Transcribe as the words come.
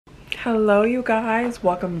Hello you guys,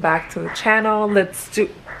 welcome back to the channel. Let's do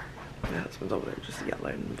my husband's over there just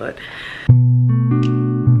yelling, but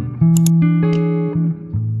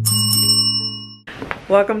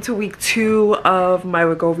welcome to week 2 of my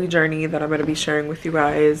Wegovy journey that I'm going to be sharing with you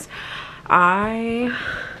guys. I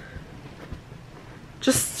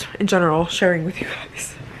just in general sharing with you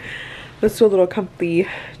guys. Let's do a little comfy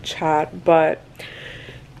chat, but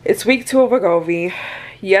it's week 2 of Wegovy.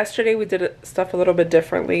 Yesterday we did stuff a little bit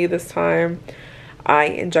differently. This time I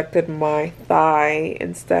injected my thigh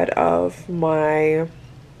instead of my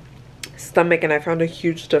stomach, and I found a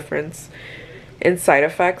huge difference in side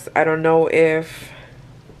effects. I don't know if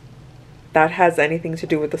that has anything to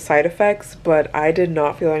do with the side effects, but I did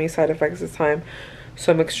not feel any side effects this time,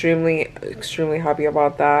 so I'm extremely happy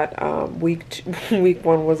about that. Week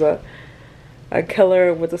 1 was a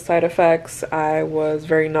killer with the side effects. I was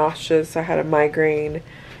very nauseous. I had a migraine.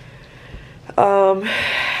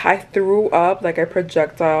 I threw up, like I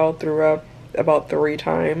projectile threw up about 3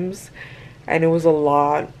 times, and it was a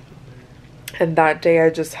lot. And that day I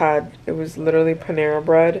just had, it was literally Panera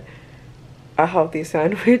bread, a healthy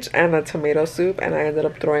sandwich, and a tomato soup, and I ended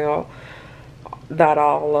up throwing all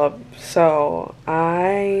up. So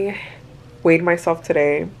I weighed myself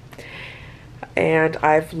today, and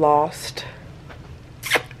I've lost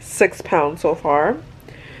 6 pounds so far,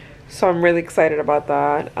 so I'm really excited about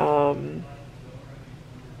that.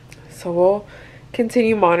 So we'll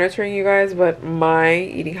continue monitoring you guys, but my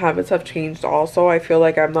eating habits have changed also. I feel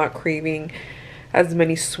like I'm not craving as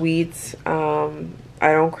many sweets. I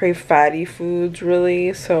don't crave fatty foods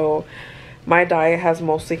really, so my diet has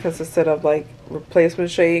mostly consisted of like replacement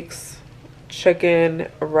shakes, chicken,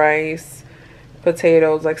 rice,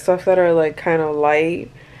 potatoes, like stuff that are like kind of light.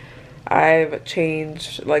 I've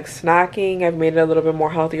changed like snacking. I've made it a little bit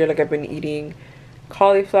more healthier. Like I've been eating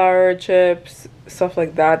cauliflower chips, stuff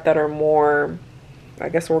like that are more, I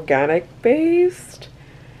guess, organic based.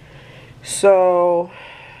 So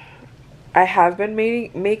I have been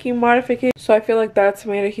making modifications. So I feel like that's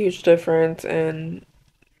made a huge difference, and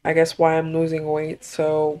I guess why I'm losing weight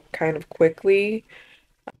so kind of quickly.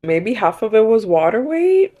 Maybe half of it was water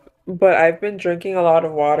weight, but I've been drinking a lot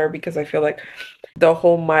of water because I feel like the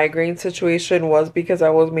whole migraine situation was because I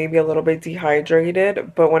was maybe a little bit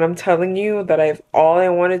dehydrated. But when I'm telling you that all I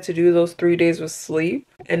wanted to do those 3 days was sleep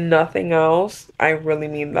and nothing else, I really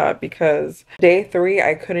mean that, because day 3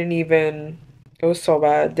 I couldn't even, it was so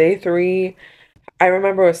bad. Day 3, I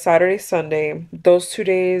remember it was Saturday, Sunday. Those 2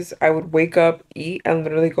 days I would wake up, eat, and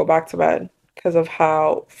literally go back to bed because of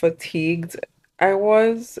how fatigued I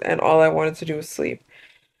was, and all I wanted to do was sleep.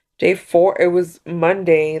 Day 4, it was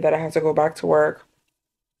Monday that I had to go back to work.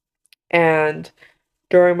 And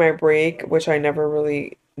during my break, which I never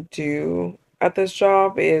really do at this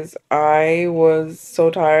job, is I was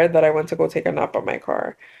so tired that I went to go take a nap at my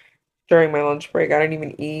car during my lunch break. I didn't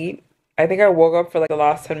even eat. I think I woke up for like the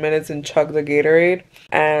last 10 minutes and chugged the Gatorade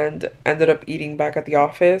and ended up eating back at the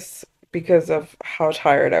office because of how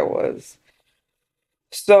tired I was.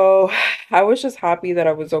 So I was just happy that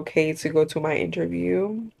I was okay to go to my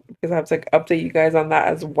interview, because I have to like update you guys on that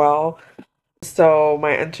as well. So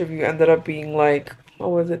my interview ended up being like,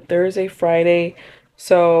 what was it, Thursday, Friday?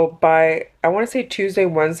 So by, I want to say Tuesday,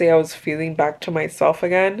 Wednesday, I was feeling back to myself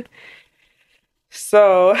again.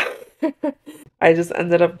 So I just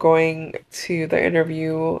ended up going to the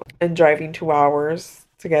interview and driving 2 hours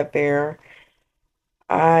to get there.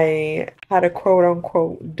 I had a quote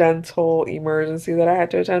unquote dental emergency that I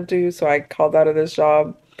had to attend to, so I called out of this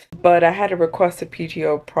job. But I had a requested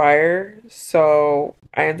PTO prior, so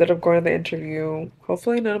I ended up going to the interview.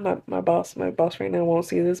 Hopefully none of my boss right now won't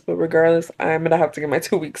see this, but regardless, I'm gonna have to get my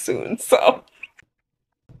 2 weeks soon. So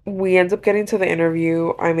we end up getting to the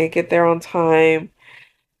interview. I make it there on time.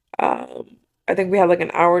 I think we had like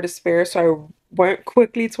an hour to spare, so I went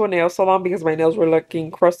quickly to a nail salon because my nails were looking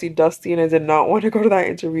crusty, dusty, and I did not want to go to that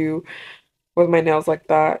interview with my nails like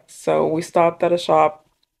that. So we stopped at a shop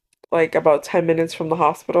like about 10 minutes from the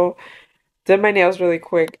hospital, did my nails really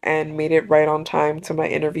quick, and made it right on time to my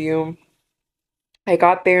interview. I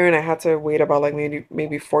got there and I had to wait about like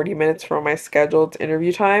maybe 40 minutes for my scheduled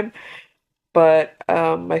interview time. But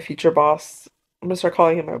my future boss, I'm gonna start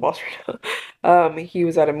calling him my boss right now. He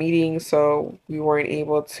was at a meeting, so we weren't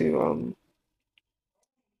able to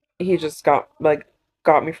he just got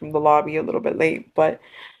me from the lobby a little bit late, but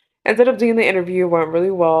ended up doing the interview, went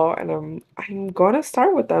really well, and I'm gonna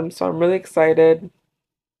start with them, so I'm really excited.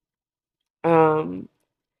 Um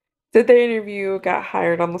did the interview, got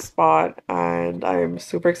hired on the spot, and I'm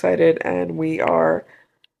super excited, and we are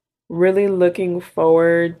really looking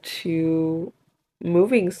forward to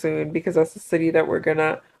moving soon because that's the city that we're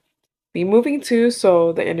gonna be moving to.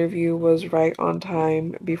 So the interview was right on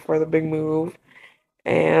time before the big move.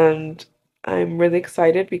 And I'm really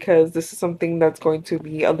excited because this is something that's going to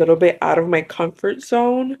be a little bit out of my comfort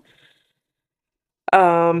zone.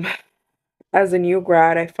 Um, as a new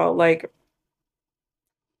grad, I felt like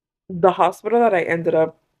the hospital that I ended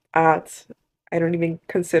up at, I don't even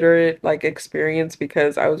consider it like experience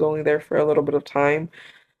because I was only there for a little bit of time.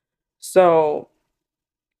 So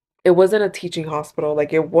it wasn't a teaching hospital.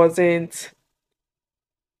 Like it was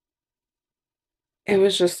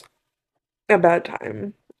just a bad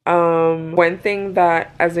time. One thing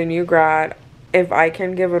that as a new grad, if I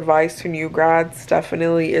can give advice to new grads,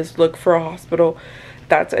 definitely is look for a hospital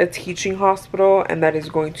that's a teaching hospital and that is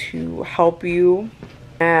going to help you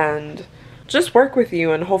and just work with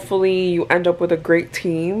you, and hopefully you end up with a great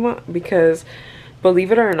team, because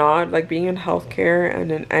believe it or not, like being in healthcare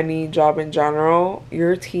and in any job in general,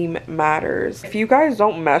 your team matters. If you guys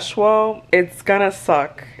don't mesh well, it's gonna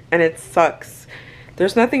suck, and it sucks.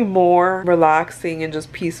 There's nothing more relaxing and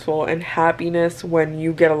just peaceful and happiness when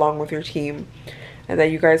you get along with your team and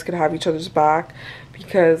that you guys could have each other's back,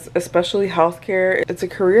 because especially healthcare, it's a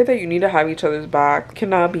career that you need to have each other's back. You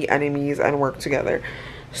cannot be enemies and work together.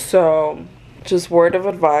 So just word of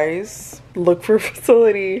advice, look for a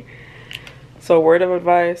facility. So word of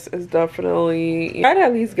advice is definitely, you gotta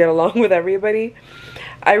at least get along with everybody.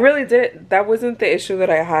 I really did. That wasn't the issue that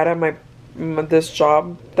I had at this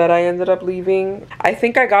job that I ended up leaving. I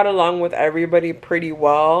think I got along with everybody pretty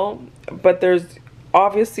well, but there's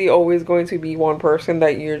obviously always going to be one person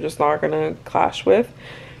that you're just not gonna clash with,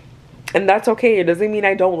 and that's okay. It doesn't mean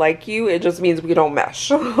I don't like you, it just means we don't mesh.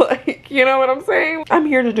 Like, you know what I'm saying? I'm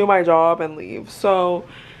here to do my job and leave. So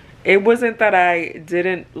it wasn't that I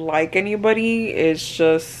didn't like anybody, it's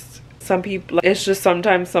just some people, it's just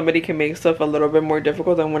sometimes somebody can make stuff a little bit more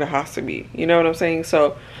difficult than what it has to be, you know what I'm saying?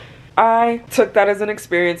 So I took that as an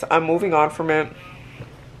experience. I'm moving on from it.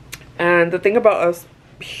 And the thing about us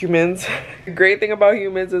humans, the great thing about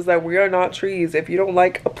humans is that we are not trees. If you don't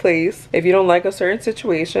like a place, if you don't like a certain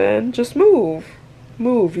situation, just move.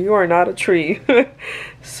 You are not a tree.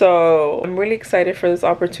 So I'm really excited for this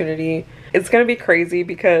opportunity. It's gonna be crazy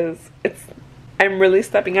because I'm really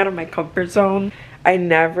stepping out of my comfort zone. I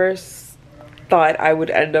never thought I would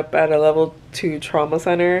end up at a level 2 trauma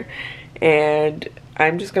center, and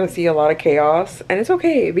I'm just gonna see a lot of chaos, and it's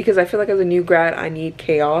okay because I feel like as a new grad I need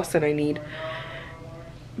chaos and I need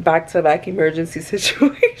back-to-back emergency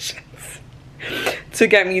situations to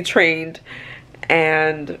get me trained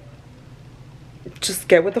and just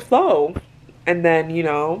get with the flow, and then, you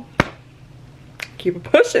know, keep it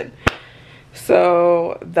pushing.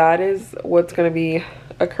 So that is what's gonna be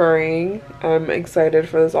occurring. I'm excited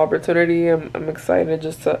for this opportunity. I'm excited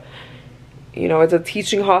just to, you know, it's a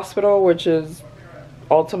teaching hospital, which is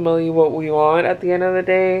ultimately what we want at the end of the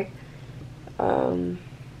day. And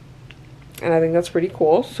I think that's pretty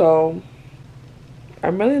cool. So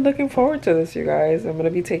I'm really looking forward to this, you guys. I'm gonna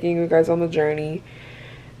be taking you guys on the journey.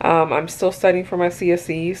 I'm still studying for my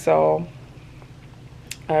CSE, so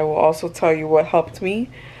I will also tell you what helped me.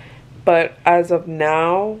 But as of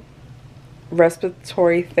now,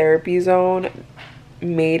 Respiratory Therapy Zone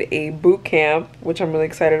made a boot camp, which I'm really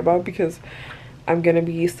excited about because I'm gonna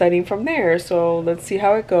be studying from there. So let's see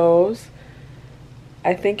how it goes.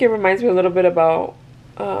 I think it reminds me a little bit about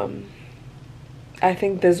I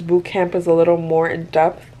think this boot camp is a little more in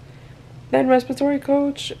depth than respiratory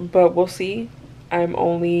coach, but we'll see.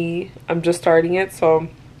 I'm just starting it, so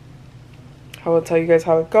I will tell you guys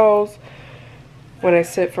how it goes when I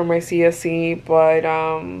sit for my CSE. But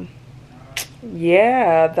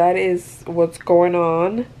yeah, that is what's going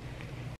on.